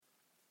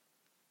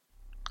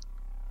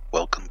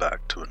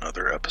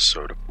another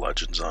episode of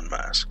Legends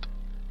Unmasked.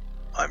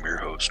 I'm your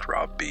host,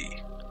 Rob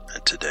B.,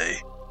 and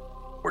today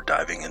we're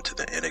diving into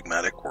the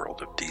enigmatic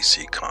world of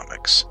DC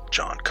Comics'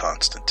 John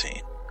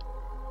Constantine.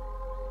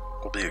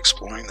 We'll be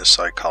exploring the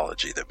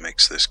psychology that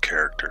makes this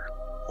character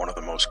one of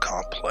the most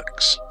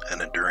complex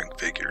and enduring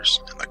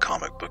figures in the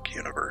comic book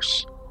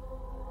universe.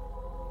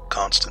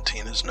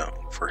 Constantine is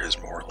known for his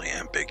morally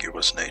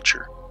ambiguous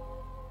nature,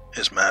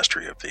 his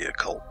mastery of the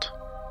occult,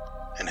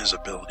 and his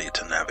ability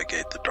to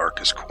navigate the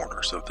darkest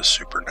corners of the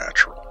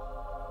supernatural.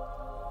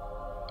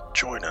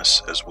 Join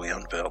us as we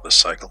unveil the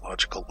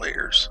psychological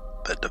layers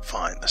that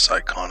define this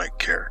iconic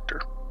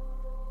character.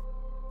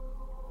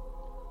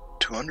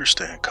 To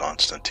understand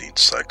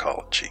Constantine's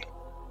psychology,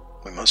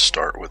 we must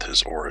start with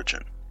his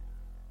origin.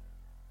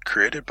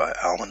 Created by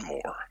Alan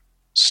Moore,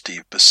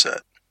 Steve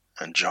Bissette,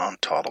 and John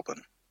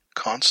Toddleben,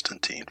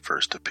 Constantine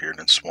first appeared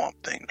in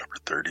Swamp Thing number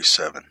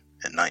 37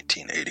 in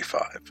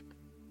 1985.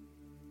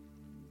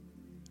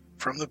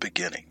 From the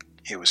beginning,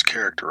 he was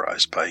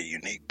characterized by a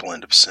unique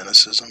blend of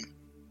cynicism,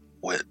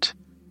 wit,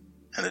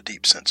 and a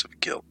deep sense of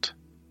guilt.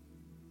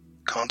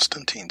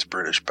 Constantine's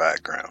British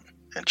background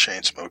and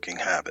chain-smoking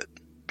habit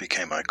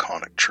became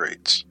iconic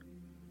traits,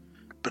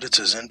 but it's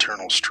his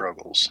internal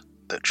struggles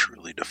that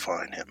truly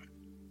define him.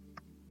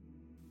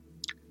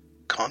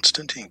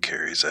 Constantine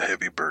carries a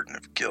heavy burden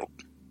of guilt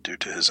due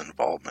to his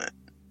involvement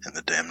in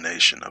the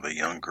damnation of a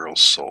young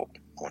girl's soul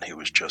when he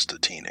was just a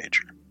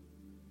teenager.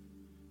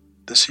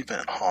 This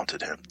event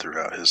haunted him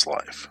throughout his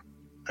life,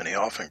 and he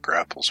often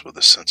grapples with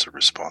a sense of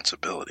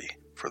responsibility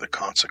for the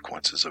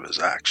consequences of his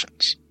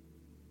actions.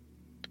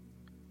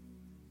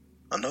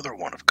 Another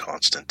one of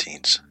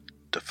Constantine's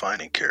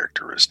defining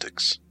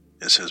characteristics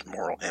is his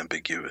moral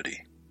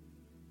ambiguity.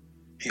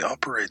 He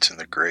operates in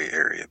the gray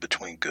area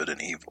between good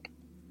and evil,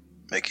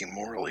 making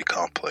morally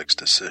complex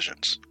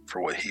decisions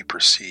for what he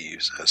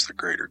perceives as the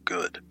greater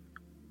good.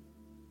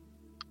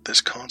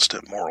 This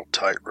constant moral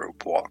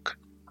tightrope walk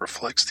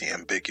reflects the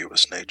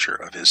ambiguous nature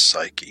of his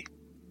psyche.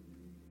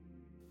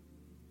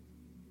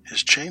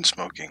 His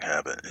chain-smoking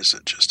habit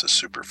isn't just a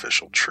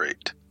superficial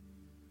trait.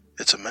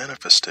 It's a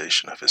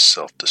manifestation of his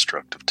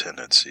self-destructive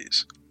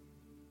tendencies.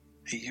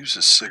 He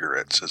uses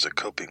cigarettes as a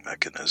coping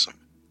mechanism,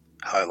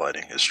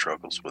 highlighting his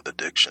struggles with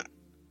addiction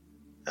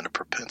and a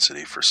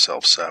propensity for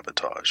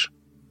self-sabotage.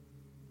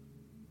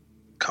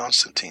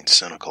 Constantine's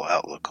cynical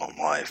outlook on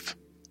life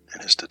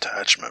and his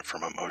detachment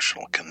from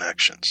emotional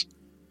connections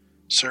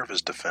serve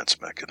as defense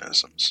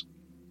mechanisms.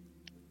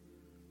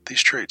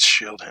 These traits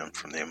shield him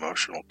from the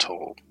emotional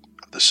toll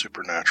of the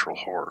supernatural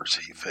horrors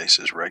he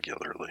faces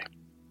regularly.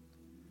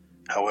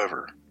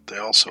 However, they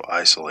also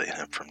isolate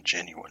him from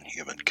genuine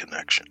human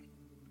connection.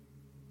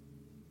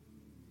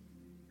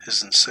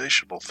 His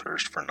insatiable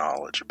thirst for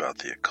knowledge about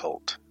the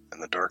occult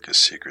and the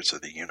darkest secrets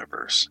of the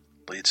universe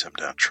leads him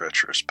down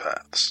treacherous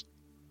paths.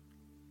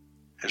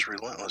 His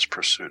relentless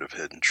pursuit of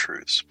hidden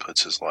truths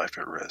puts his life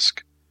at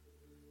risk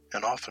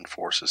and often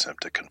forces him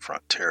to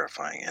confront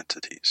terrifying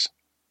entities.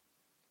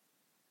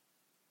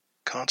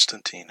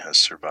 Constantine has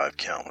survived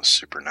countless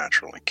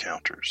supernatural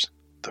encounters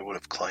that would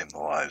have claimed the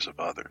lives of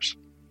others.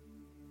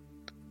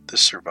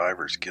 This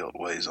survivor's guilt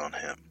weighs on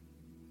him,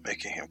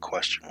 making him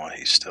question why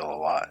he's still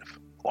alive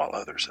while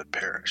others have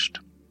perished.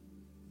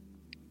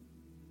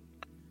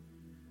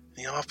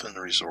 He often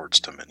resorts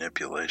to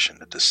manipulation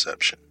and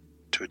deception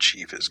to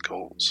achieve his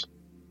goals.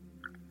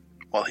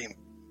 While he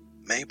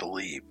may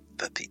believe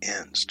that the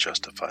ends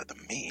justify the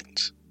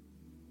means,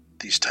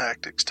 these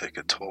tactics take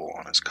a toll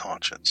on his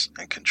conscience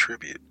and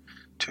contribute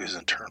to his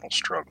internal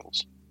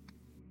struggles.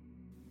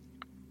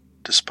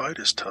 Despite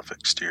his tough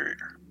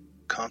exterior,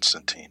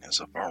 Constantine is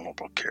a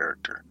vulnerable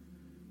character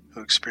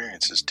who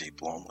experiences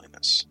deep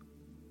loneliness.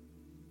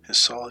 His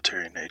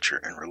solitary nature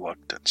and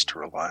reluctance to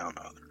rely on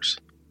others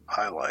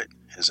highlight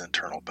his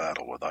internal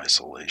battle with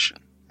isolation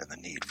and the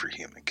need for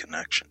human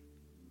connection.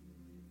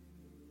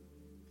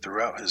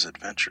 Throughout his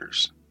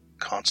adventures,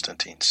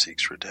 Constantine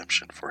seeks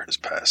redemption for his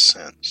past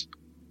sins.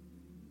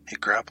 He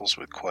grapples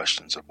with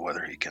questions of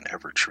whether he can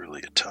ever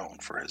truly atone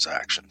for his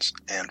actions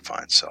and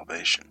find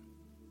salvation.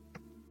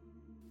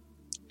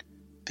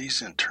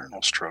 These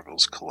internal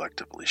struggles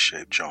collectively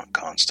shape John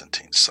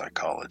Constantine's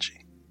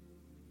psychology,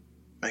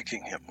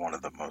 making him one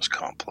of the most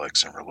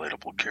complex and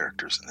relatable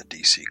characters in the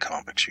DC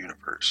Comics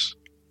universe.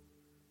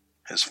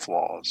 His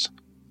flaws,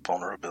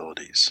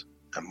 vulnerabilities,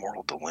 and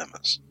moral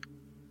dilemmas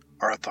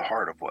are at the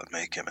heart of what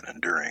make him an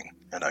enduring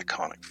and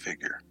iconic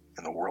figure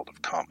in the world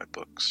of comic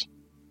books.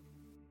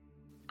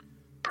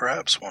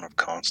 Perhaps one of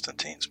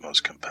Constantine's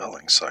most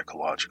compelling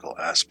psychological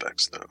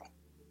aspects, though,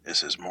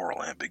 is his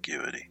moral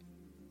ambiguity.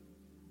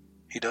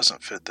 He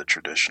doesn't fit the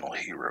traditional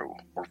hero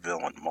or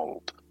villain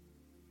mold.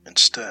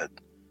 Instead,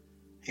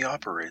 he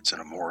operates in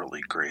a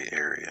morally gray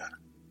area,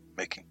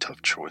 making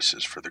tough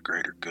choices for the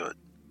greater good.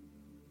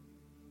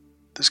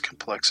 This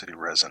complexity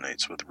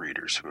resonates with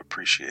readers who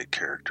appreciate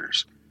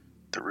characters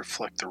that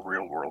reflect the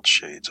real-world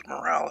shades of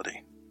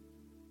morality.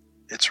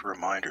 It's a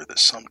reminder that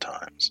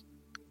sometimes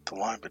the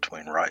line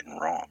between right and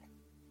wrong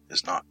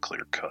is not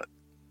clear-cut.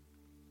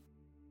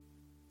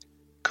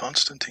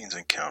 Constantine's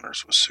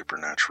encounters with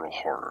supernatural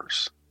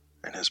horrors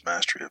and his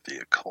mastery of the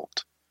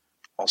occult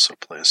also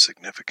play a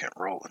significant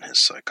role in his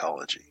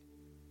psychology.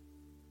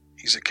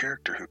 He's a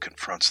character who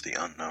confronts the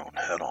unknown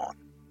head-on,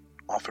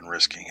 often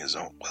risking his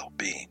own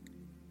well-being.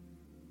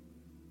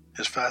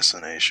 His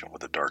fascination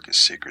with the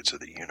darkest secrets of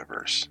the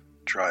universe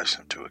drives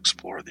him to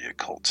explore the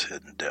occult's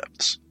hidden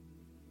depths.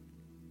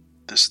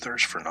 This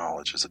thirst for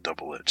knowledge is a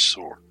double-edged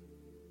sword,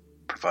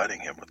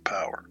 providing him with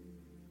power,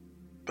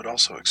 but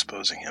also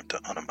exposing him to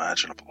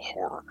unimaginable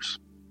horrors.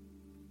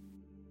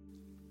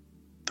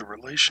 The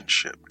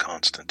relationship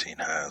Constantine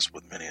has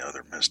with many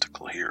other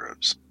mystical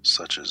heroes,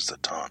 such as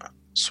Zatanna,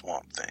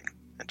 Swamp Thing,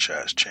 and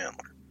Chaz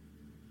Chandler,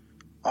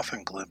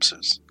 often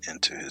glimpses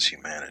into his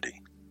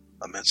humanity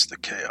amidst the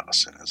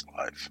chaos in his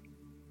life.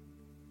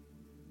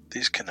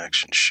 These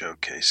connections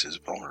showcase his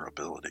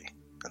vulnerability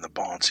and the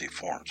bonds he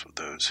forms with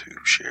those who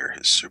share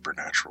his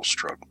supernatural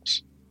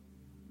struggles.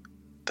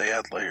 They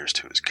add layers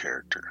to his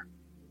character,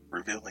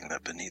 revealing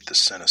that beneath the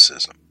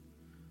cynicism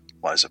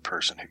lies a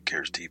person who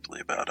cares deeply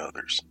about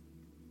others.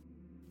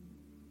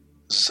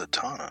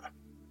 Zatanna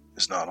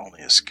is not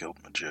only a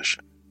skilled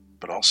magician,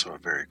 but also a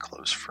very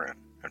close friend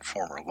and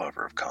former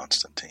lover of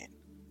Constantine.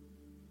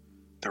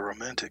 Their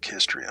romantic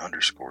history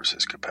underscores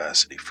his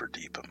capacity for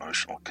deep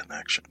emotional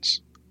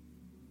connections.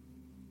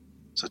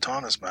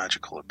 Zatanna's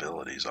magical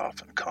abilities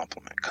often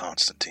complement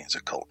Constantine's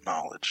occult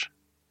knowledge,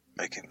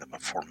 making them a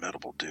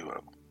formidable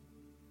duo.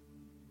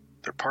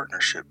 Their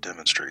partnership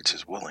demonstrates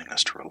his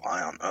willingness to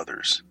rely on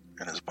others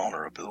and his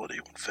vulnerability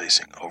when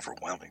facing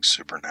overwhelming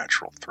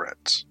supernatural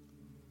threats.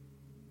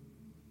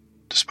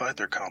 Despite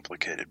their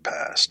complicated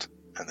past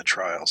and the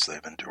trials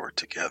they've endured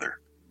together,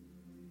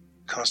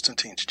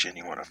 Constantine's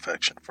genuine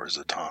affection for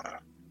Zatanna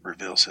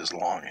reveals his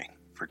longing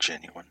for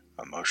genuine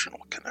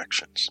emotional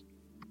connections.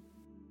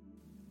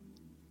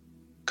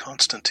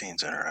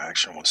 Constantine's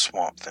interaction with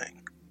Swamp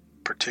Thing,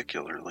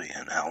 particularly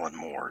in Alan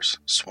Moore's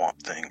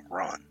Swamp Thing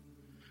Run,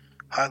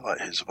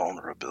 highlight his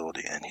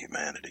vulnerability and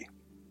humanity.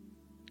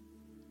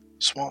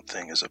 Swamp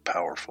Thing is a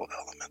powerful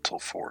elemental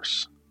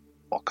force,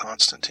 while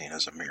Constantine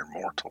is a mere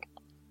mortal.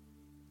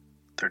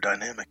 Their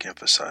dynamic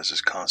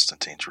emphasizes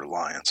Constantine's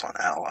reliance on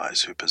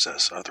allies who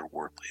possess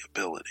otherworldly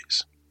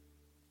abilities.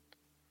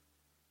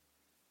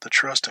 The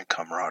trust and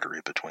camaraderie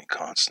between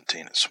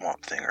Constantine and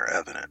Swamp Thing are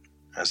evident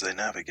as they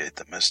navigate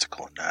the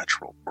mystical and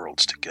natural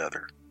worlds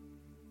together.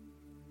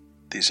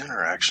 These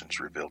interactions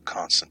reveal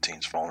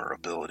Constantine's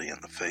vulnerability in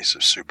the face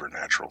of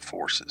supernatural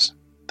forces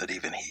that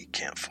even he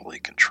can't fully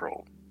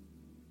control.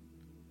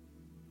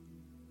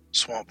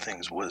 Swamp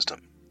Thing's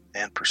wisdom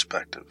and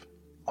perspective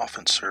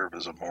often serve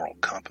as a moral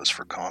compass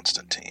for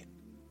Constantine,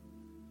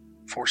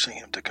 forcing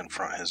him to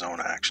confront his own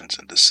actions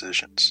and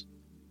decisions.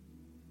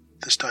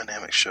 This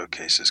dynamic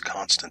showcases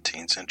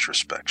Constantine's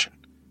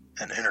introspection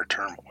and inner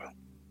turmoil.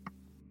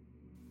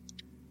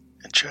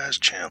 And Chaz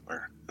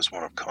Chandler is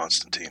one of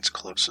Constantine's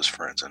closest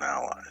friends and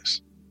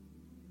allies.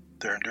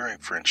 Their enduring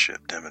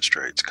friendship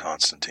demonstrates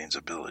Constantine's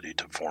ability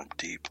to form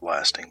deep,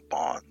 lasting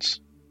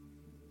bonds.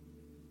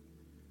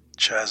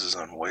 Chaz's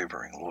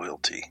unwavering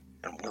loyalty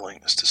and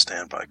willingness to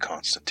stand by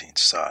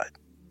Constantine's side,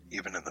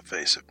 even in the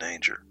face of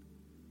danger,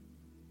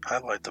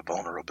 highlight the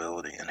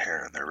vulnerability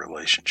inherent in their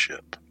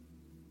relationship.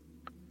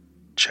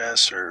 Chaz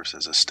serves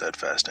as a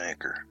steadfast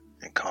anchor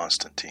in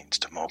Constantine's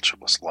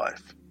tumultuous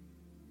life.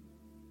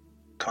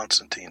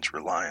 Constantine's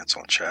reliance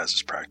on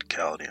Chaz's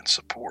practicality and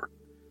support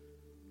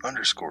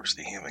underscores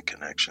the human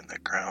connection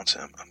that grounds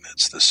him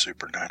amidst the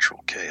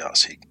supernatural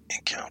chaos he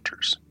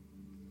encounters.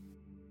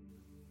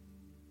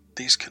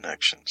 These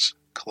connections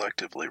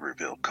collectively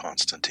reveal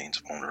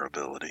Constantine's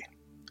vulnerability,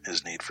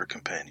 his need for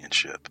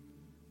companionship,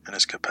 and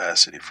his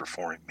capacity for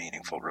forming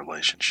meaningful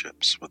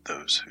relationships with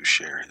those who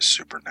share his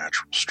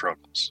supernatural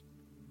struggles.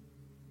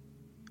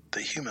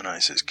 They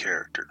humanize his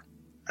character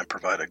and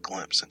provide a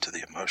glimpse into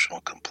the emotional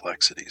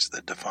complexities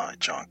that define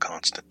John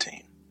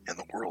Constantine in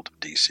the world of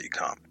DC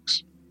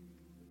Comics.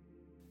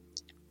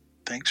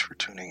 Thanks for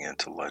tuning in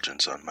to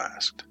Legends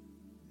Unmasked.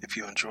 If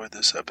you enjoyed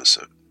this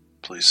episode,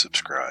 please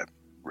subscribe,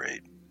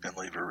 rate, and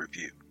leave a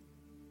review.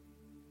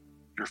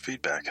 Your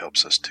feedback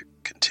helps us to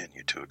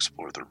continue to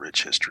explore the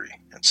rich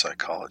history and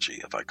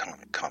psychology of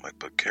iconic comic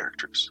book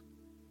characters.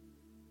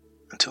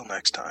 Until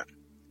next time,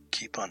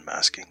 keep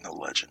unmasking the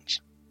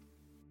legends.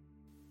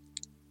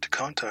 To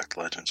contact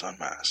Legends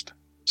Unmasked,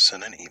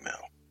 send an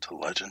email to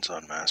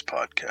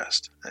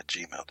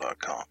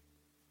legendsunmaskedpodcast@gmail.com.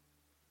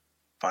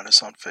 Find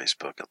us on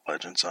Facebook at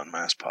Legends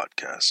Unmasked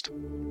Podcast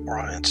or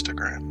on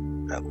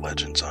Instagram at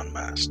Legends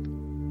Unmasked.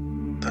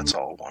 That's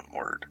all one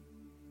word.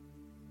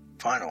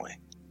 Finally,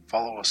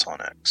 follow us on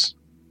X.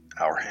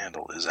 Our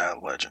handle is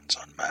 @Legends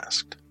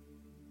Unmasked.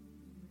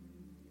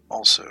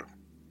 Also,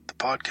 the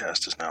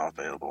podcast is now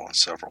available on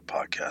several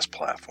podcast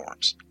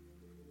platforms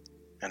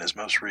and is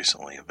most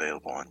recently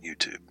available on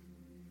YouTube.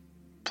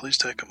 Please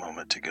take a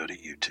moment to go to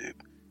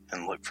YouTube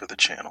and look for the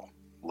channel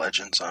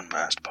Legends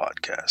Unmasked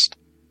Podcast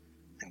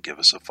and give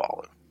us a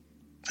follow.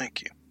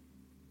 Thank you.